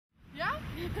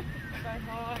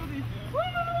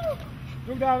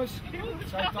Doe dames.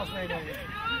 Zou je tas meenemen?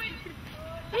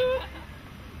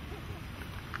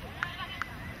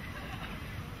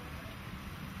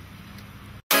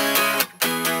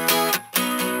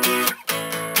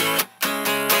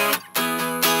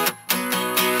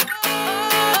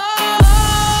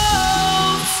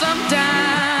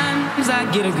 Sometimes I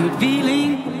get a good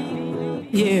feeling,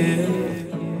 yeah.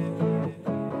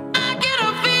 I get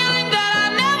a feeling that I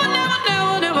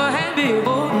never had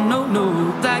before. No,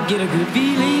 I get a good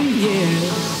feeling,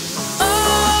 yeah.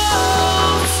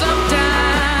 Oh,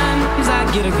 sometimes I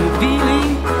get a good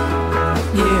feeling,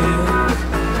 yeah.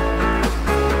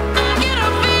 I get a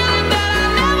feeling that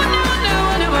I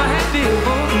never had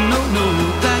before. No,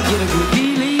 I get a good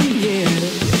feeling, yeah.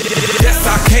 Yes,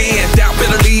 I can. Doubt,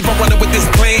 better leave. I'm running with this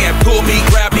plan. Pull me,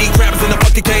 grab crabs in the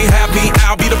bucket, can't have me.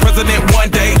 I'll be the president one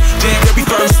day. January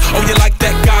 1st. Oh, you like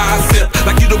that gossip?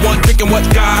 Like you the one drinking what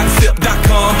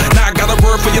gossip.com. Now I got a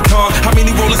word for your tongue. How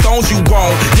many Rolling Stones you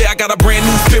want? Yeah, I got a brand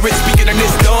new spirit speaking and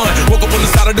it's done. Woke up on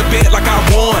the side of the bed like I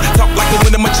won. Talk like the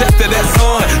wind in my chest to that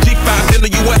sun. G5 in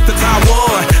the US to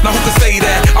Taiwan. Now who can say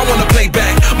that? I wanna play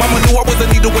back. Mama knew I was a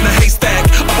needle in a haystack.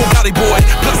 I'm a body boy,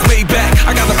 plus way back.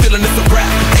 I got a feeling it's a rap.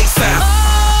 ASAP.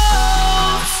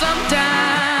 Oh,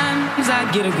 sometimes I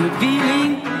get a good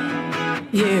feeling,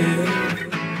 yeah.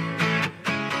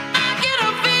 I get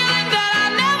a feeling that I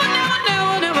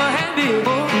never had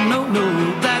before. No,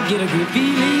 I get a good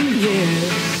feeling,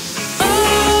 yeah. Oh,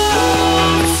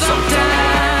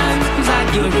 sometimes I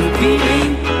get a good feeling,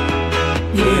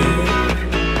 yeah.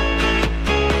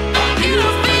 I get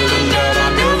a feeling that I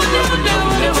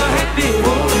never had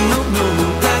before. No,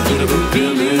 I get a good feeling.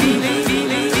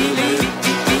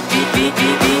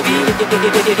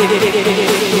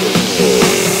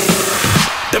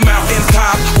 The mountains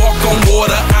top, walk on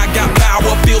water. I got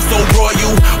power, feel so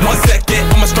royal. 1 second,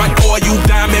 I'ma strike for you.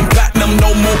 Diamond, platinum,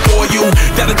 no more for you.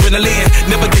 That adrenaline,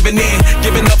 never giving in.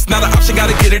 Giving up's not an option,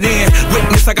 gotta get it in.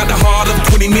 Witness, I got the heart of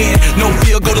 20 men. No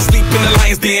fear, go to sleep in the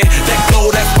lion's den. That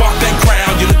glow, that spark, that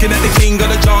crown. You're looking at the king of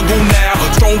the jungle now.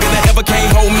 Stronger than ever,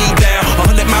 can't hold me down.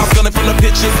 100 miles gunning from the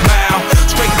pitcher's mouth.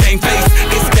 Straight game face,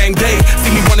 it's game day.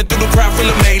 See me running through the crowd, full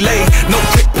of melee. No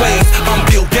trick plays, I'm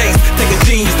Bill Gates. Take a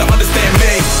genius to understand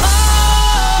me.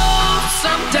 Oh,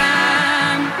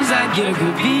 sometimes I get a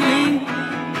good feeling,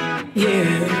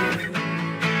 yeah.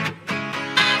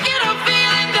 I get a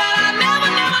feeling that I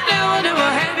never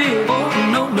had before.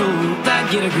 No, I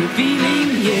get a good feeling,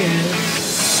 yeah.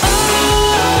 Oh,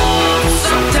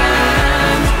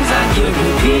 sometimes I get a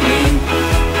good feeling,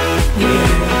 yeah.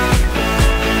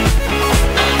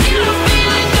 I get a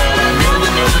feeling that I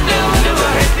never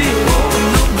had before.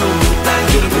 No, I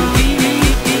get a good feeling.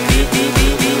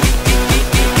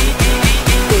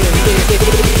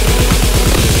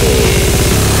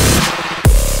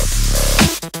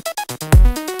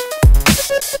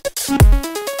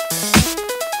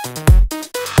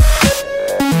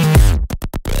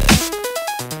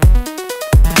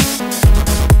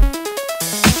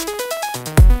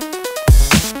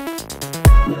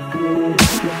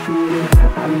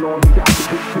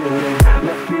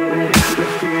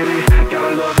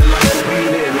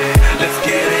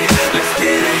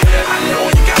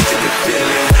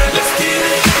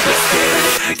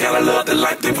 Love the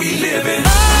life that we live in.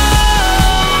 Oh,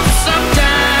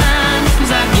 sometimes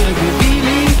I get a good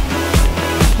feeling,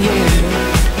 yeah.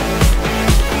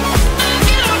 I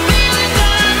get a feeling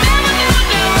that I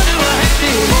never had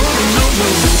before. No,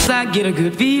 I get a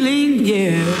good feeling,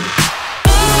 yeah.